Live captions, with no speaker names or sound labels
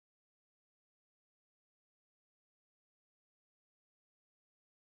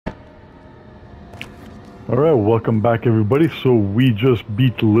Alright, welcome back everybody. So we just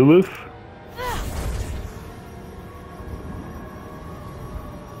beat Lilith.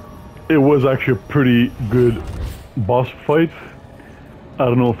 It was actually a pretty good boss fight. I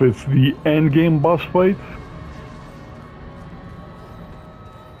don't know if it's the end game boss fight.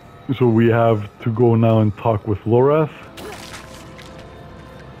 So we have to go now and talk with Lorath.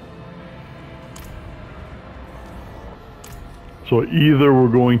 So either we're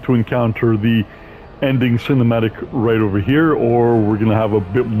going to encounter the ending cinematic right over here, or we're going to have a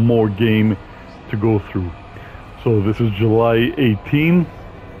bit more game to go through. So this is July 18,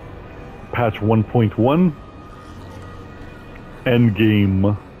 patch 1.1, end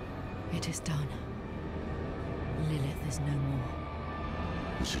game. It is done. Lilith is no more.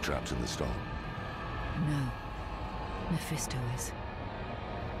 Is she trapped in the storm? No. Mephisto is.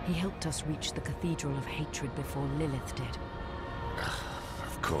 He helped us reach the Cathedral of Hatred before Lilith did.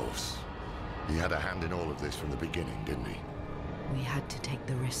 Of course. He had a hand in all of this from the beginning, didn't he? We had to take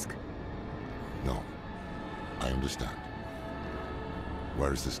the risk. No. I understand.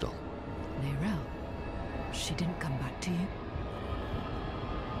 Where is the stone? Neyrelle. She didn't come back to you?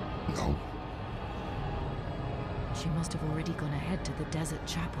 No. She must have already gone ahead to the desert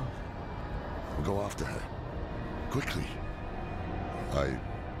chapel. We'll go after her. Quickly.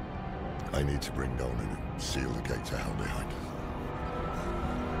 I need to bring Donan and seal the gate to hell behind us.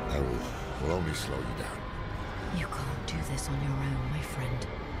 I will only slow you down. You can't do this on your own, my friend.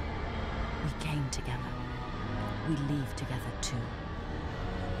 We came together. We leave together too.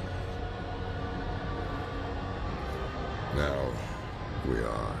 Now, we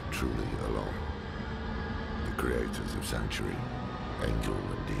are truly alone. The creators of Sanctuary, Angel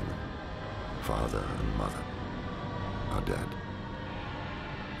and Demon, Father and Mother, are dead.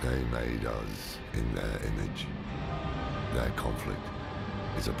 They made us in their image. Their conflict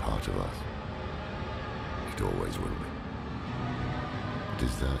is a part of us. It always will be. But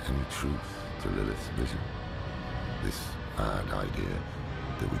is there any truth to Lilith's vision? This mad idea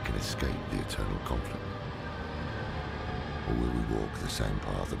that we can escape the eternal conflict? Or will we walk the same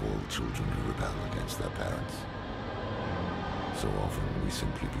path of all children who rebel against their parents? So often we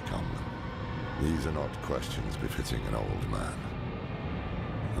simply become them. These are not questions befitting an old man.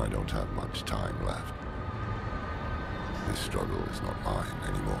 I don't have much time left. This struggle is not mine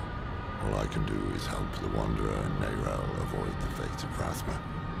anymore. All I can do is help the Wanderer and Neyrelle avoid the fate of Rathma.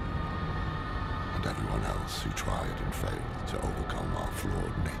 And everyone else who tried and failed to overcome our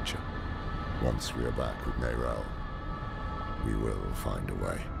flawed nature. Once we are back with Neyrelle, we will find a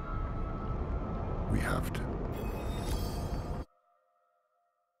way. We have to.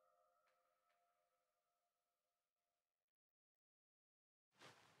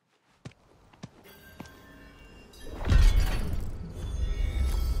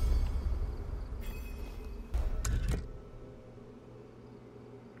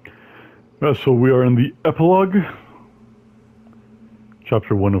 So we are in the epilogue,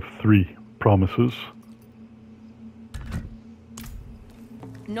 chapter 1 of 3, Promises.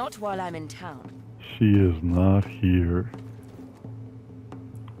 Not while I'm in town. She is not here.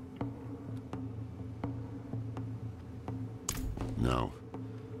 No.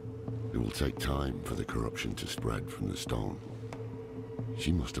 It will take time for the corruption to spread from the stone.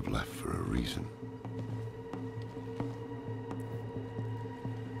 She must have left for a reason.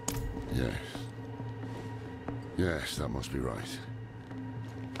 Yes. Yes, that must be right.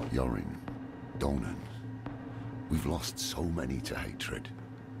 Yorin, Donan. We've lost so many to hatred.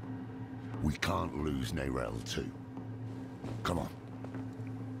 We can't lose Neyrelle too. Come on.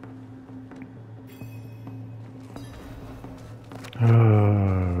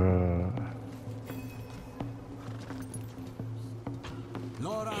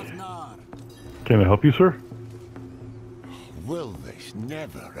 Lorath. Can I help you, sir? Will this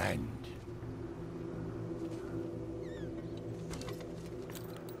never end?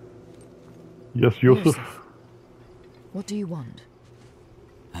 Yes, Joseph. What do you want?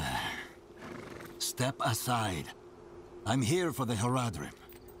 Step aside. I'm here for the Heradrim.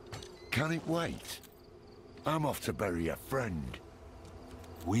 Can it wait? I'm off to bury a friend.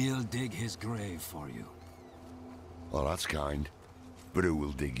 We'll dig his grave for you. Well, that's kind. But who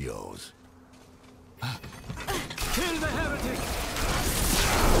will dig yours? Kill the heretic!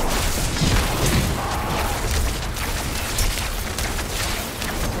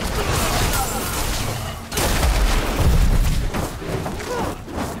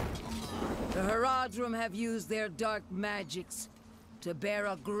 The Heradrim have used their dark magics to bear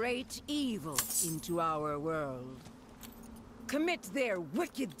a great evil into our world. Commit their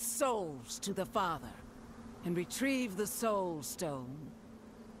wicked souls to the Father, and retrieve the Soul Stone.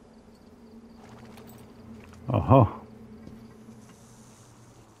 Uh-huh.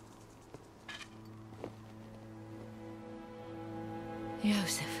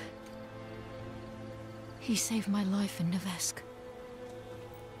 Joseph. He saved my life in Nevesk.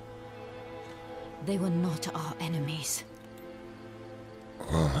 They were not our enemies.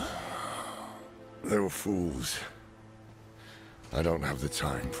 They were fools. I don't have the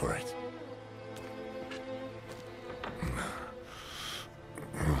time for it.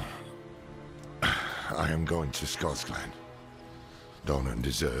 I am going to Scotland. Donan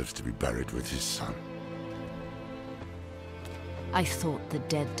deserves to be buried with his son. I thought the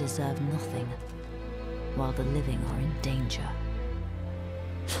dead deserve nothing, while the living are in danger.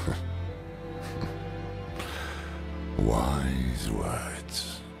 Wise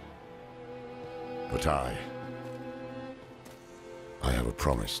words. But I have a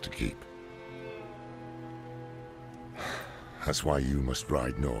promise to keep. That's why you must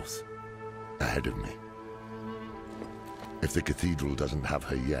ride north, ahead of me. If the cathedral doesn't have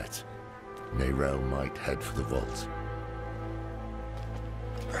her yet, Neyrelle might head for the vault.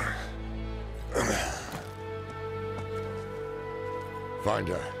 Find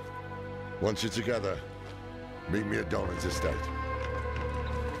her. Once you're together, meet me at Donan's estate.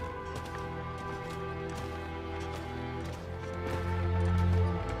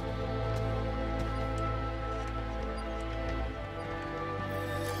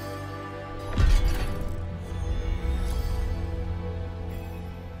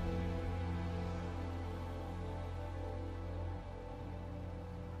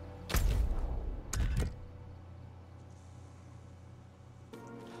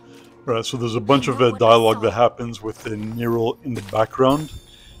 Right, so there's a bunch of dialogue that happens with Neyrelle in the background.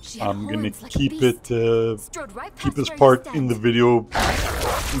 I'm gonna keep it keep this part in the video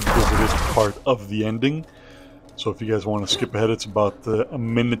because it is part of the ending. So if you guys want to skip ahead, it's about a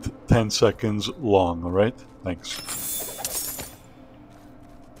minute 10 seconds long. All right, thanks.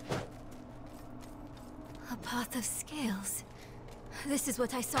 A path of scales. This is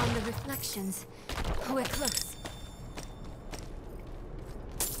what I saw in the reflections. We're close.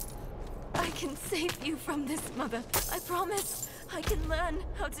 I can save you from this, Mother. I promise. I can learn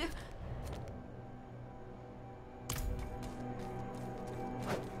how to...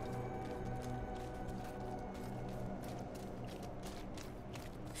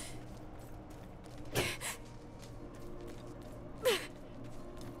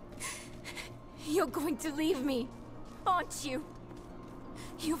 You're going to leave me, aren't you?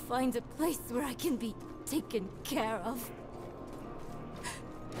 You'll find a place where I can be taken care of.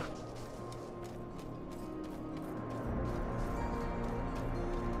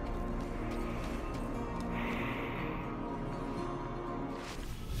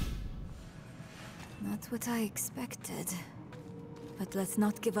 Not what I expected. But let's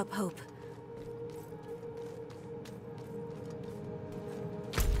not give up hope.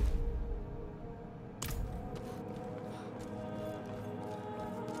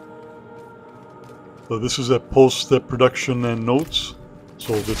 So this is a post-production and notes.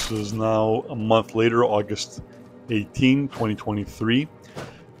 So this is now a month later, August 18, 2023.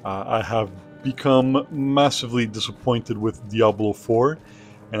 I have become massively disappointed with Diablo 4.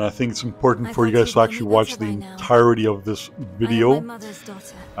 And I think it's important for you guys to actually watch the entirety of this video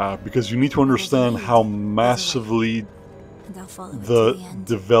because you need to understand how massively the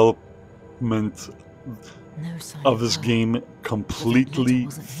development of this game completely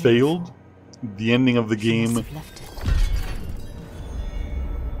failed. The ending of the game,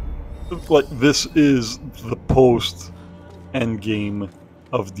 like, this is the post-end game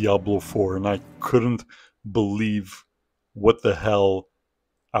of Diablo 4, and I couldn't believe what the hell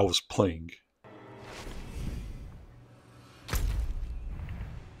I was playing.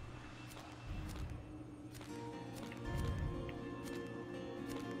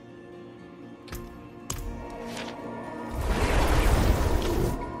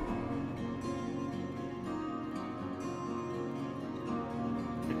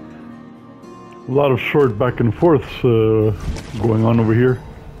 A lot of short back and forths going on over here.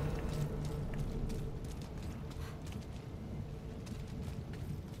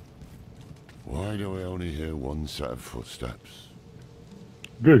 Why do I only hear one set of footsteps?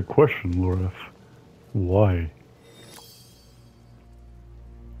 Good question, Lorath. Why?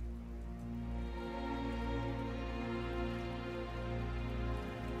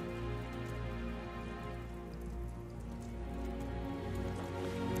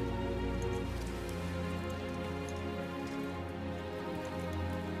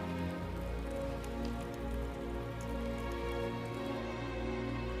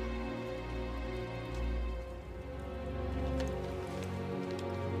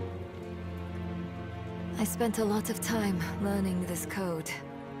 I spent a lot of time learning this code,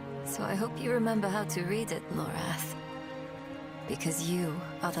 so I hope you remember how to read it, Lorath. Because you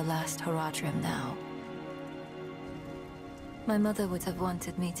are the last Horadrim now. My mother would have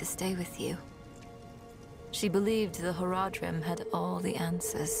wanted me to stay with you. She believed the Horadrim had all the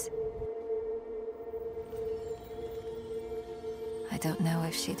answers. I don't know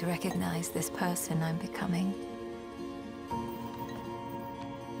if she'd recognize this person I'm becoming.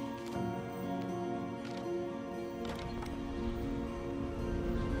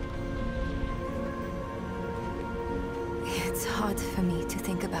 It's hard for me to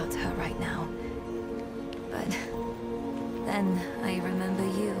think about her right now. But then I remember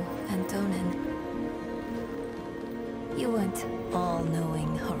you and Donan. You weren't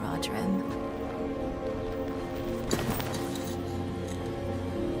all-knowing Horadrim.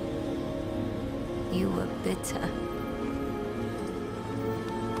 You were bitter.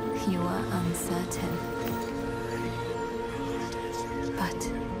 You were uncertain.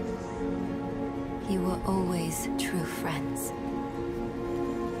 But you were always true friends.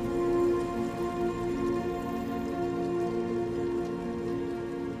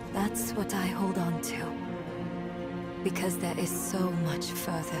 That's what I hold on to. Because there is so much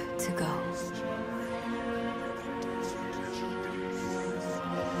further to go.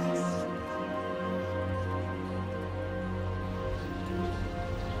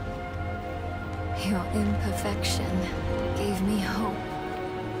 Your imperfection gave me hope.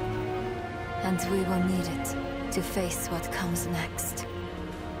 And we will need it to face what comes next.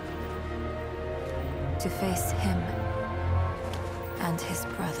 To face him and his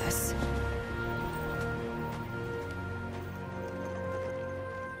brothers.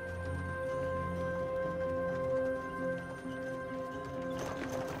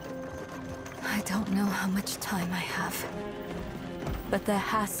 I don't know how much time I have. But there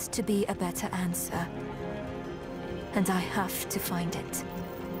has to be a better answer. And I have to find it.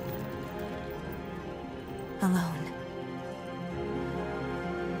 Alone.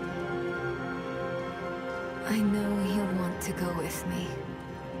 I know you'll want to go with me.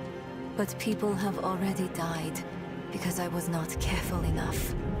 But people have already died because I was not careful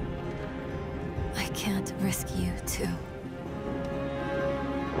enough. I can't risk you too.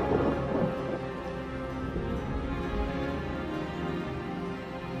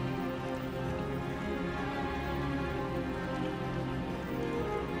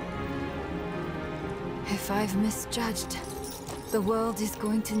 If I've misjudged, the world is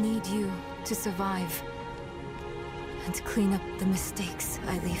going to need you to survive and clean up the mistakes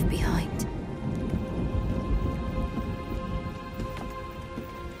I leave behind.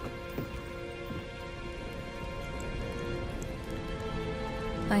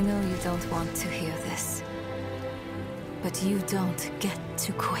 I know you don't want to hear this, but you don't get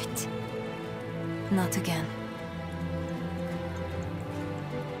to quit. Not again.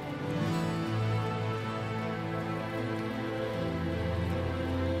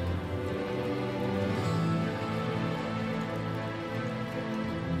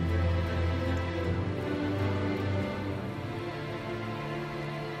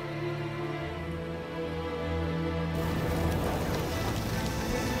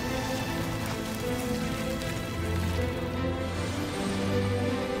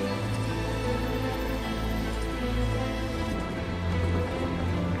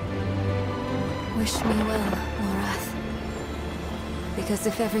 Wish me well, Lorath. Because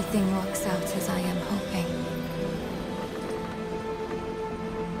if everything works out as I am hoping,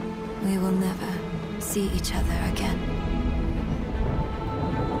 we will never see each other again.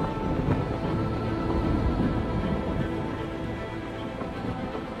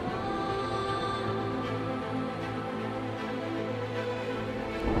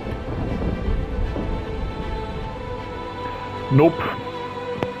 Nope.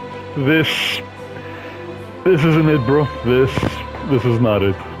 This isn't it, bro. This is not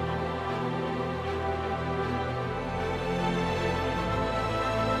it.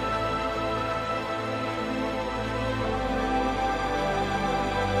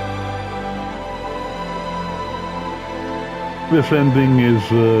 This ending is,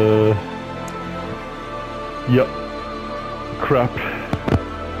 yep. Crap.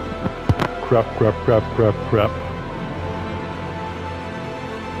 Crap.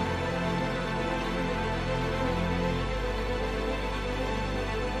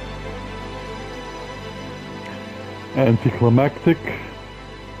 Anticlimactic.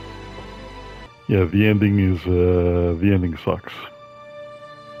 Yeah, the ending sucks.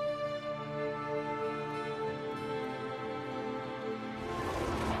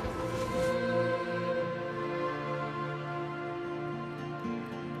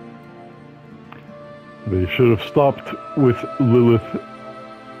 They should have stopped with Lilith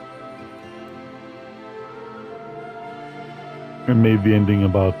and made the ending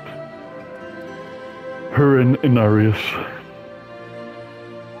about her and Inarius.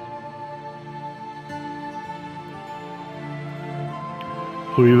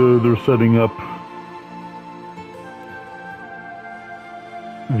 So either they're setting up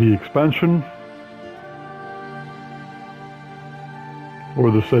the expansion,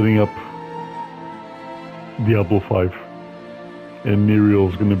 or they're setting up Diablo 5, and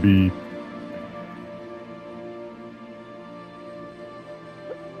Neyrelle's going to be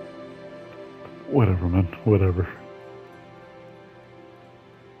whatever, man, whatever.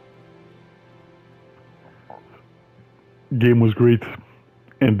 Game was great.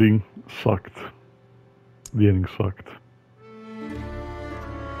 Ending sucked. The ending sucked.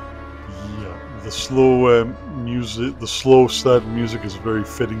 Yeah, the slow music, the slow sad music is very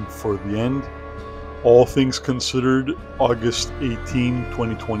fitting for the end. All things considered, August 18,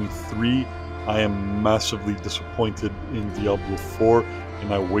 2023, I am massively disappointed in Diablo 4,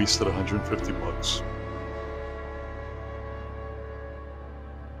 and I wasted $150.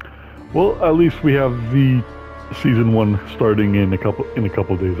 Well, at least we have the Season 1 starting in a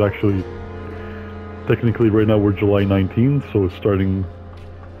couple days. Actually, technically right now we're July 19th, so it's starting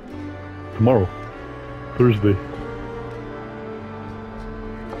tomorrow, Thursday.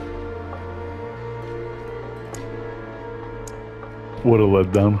 What a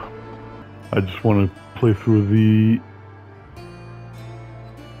letdown. I just want to play through the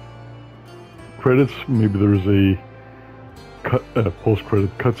credits. Maybe there's a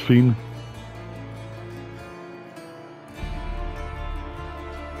post-credit cutscene.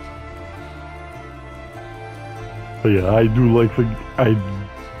 But yeah, I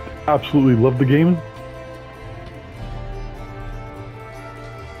absolutely love the game.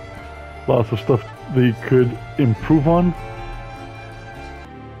 Lots of stuff they could improve on.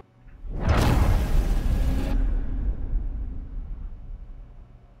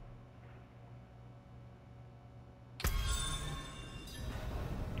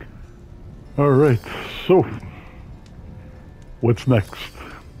 Alright, so what's next?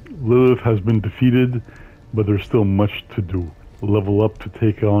 Lilith has been defeated, but there's still much to do. Level up to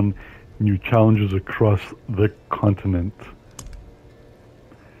take on new challenges across the continent.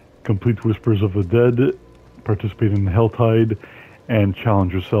 Complete Whispers of the Dead, participate in Helltide, and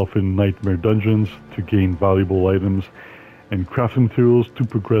challenge yourself in nightmare dungeons to gain valuable items and craft materials to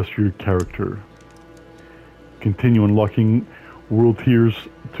progress your character. Continue unlocking world tiers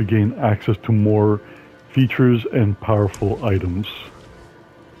to gain access to more features and powerful items.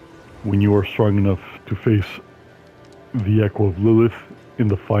 When you are strong enough to face the Echo of Lilith in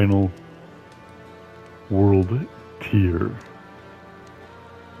the final world tier.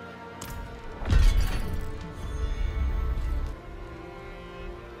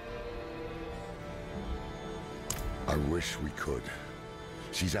 I wish we could.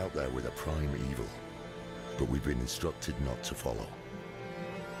 She's out there with a prime evil, but we've been instructed not to follow.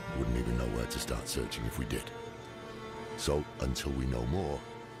 Wouldn't even know where to start searching if we did. So, until we know more,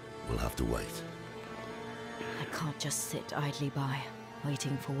 we'll have to wait. I can't just sit idly by,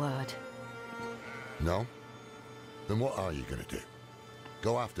 waiting for word. No? Then what are you gonna do?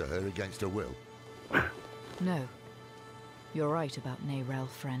 Go after her against her will? No. You're right about Neyrelle,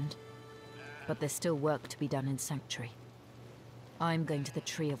 friend. But there's still work to be done in Sanctuary. I'm going to the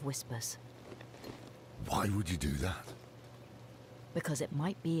Tree of Whispers. Why would you do that? Because it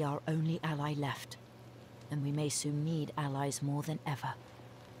might be our only ally left. And we may soon need allies more than ever.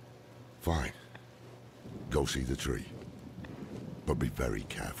 Fine. Go see the tree. But be very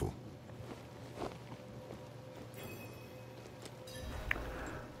careful.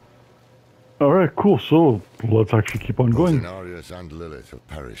 Alright, cool. So, let's actually keep on going. Both Inarius and Lilith have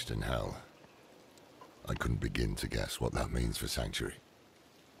perished in hell. I couldn't begin to guess what that means for Sanctuary.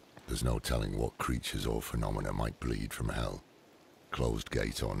 There's no telling what creatures or phenomena might bleed from hell. Closed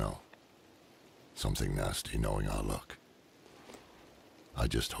gate or no. Something nasty knowing our luck. I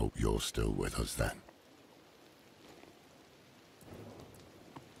just hope you're still with us then.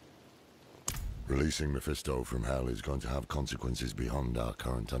 Releasing Mephisto from hell is going to have consequences beyond our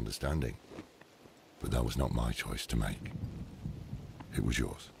current understanding. But that was not my choice to make. It was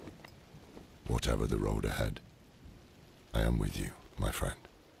yours. Whatever the road ahead, I am with you, my friend.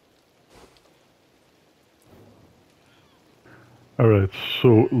 Alright,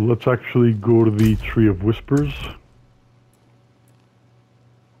 so let's actually go to the Tree of Whispers.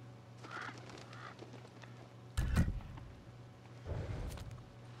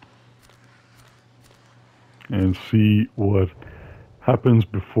 And see what happens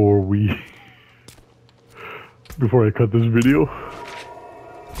before we before I cut this video.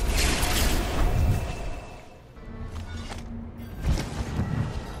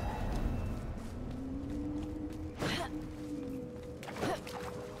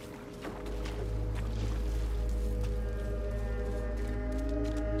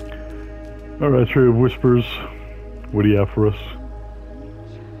 Alright, Tree of Whispers, what do you have for us?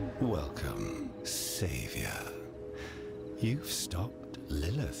 Welcome, Savior. You've stopped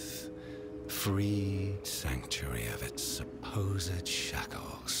Lilith, freed Sanctuary of its supposed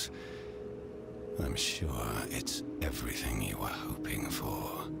shackles. I'm sure it's everything you were hoping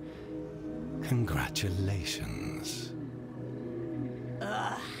for. Congratulations.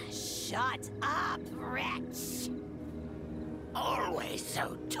 Shut up, wretch! Always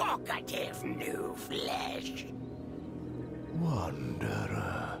so talkative, new flesh.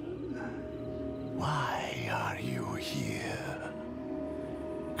 Wanderer, why are you here?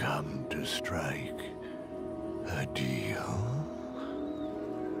 Come to strike a deal?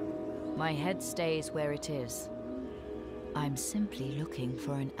 My head stays where it is. I'm simply looking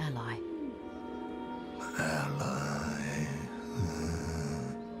for an ally. Ally?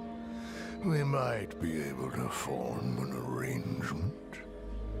 We might be able to form an arrangement,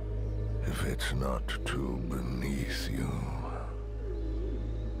 if it's not too beneath you.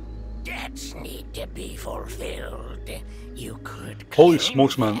 Debts need to be fulfilled. You could. Holy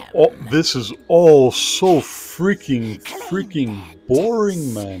smokes, man. Oh, this is all so freaking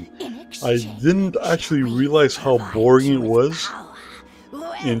boring, man. I didn't actually realize how boring it was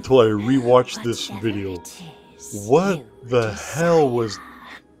until I rewatched this video. What the hell was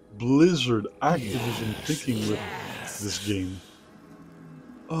Blizzard Activision thinking with this game?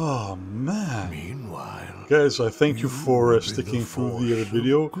 Oh man. Meanwhile, guys, I thank you for sticking through the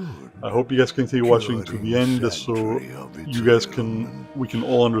video. I hope you guys continue watching to the end so you guys we can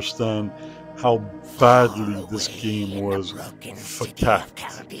all understand how badly this game was fucked.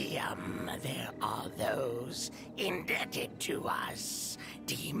 There are those indebted to us,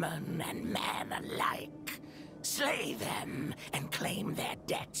 demon and man alike. Slay them and claim their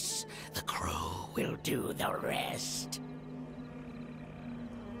debts. The crow will do the rest.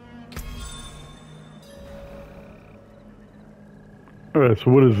 Alright,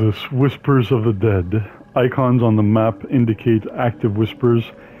 so what is this? Whispers of the Dead. Icons on the map indicate active whispers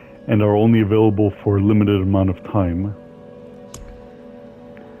and are only available for a limited amount of time.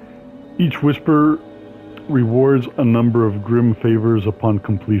 Each whisper rewards a number of grim favors upon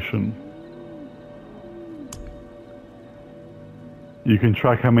completion. You can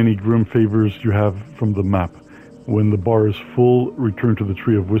track how many grim favors you have from the map. When the bar is full, return to the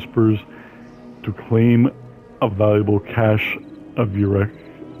Tree of Whispers to claim a valuable cache of your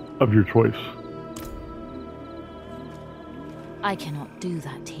choice. I cannot do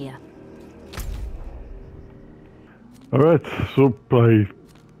that here. Alright, so I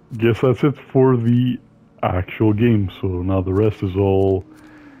guess that's it for the actual game. So now the rest is all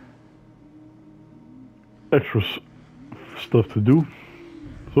extra stuff to do.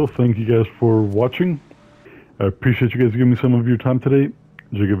 So thank you guys for watching. I appreciate you guys giving me some of your time today.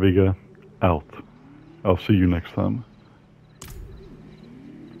 Jigga Vega out. I'll see you next time.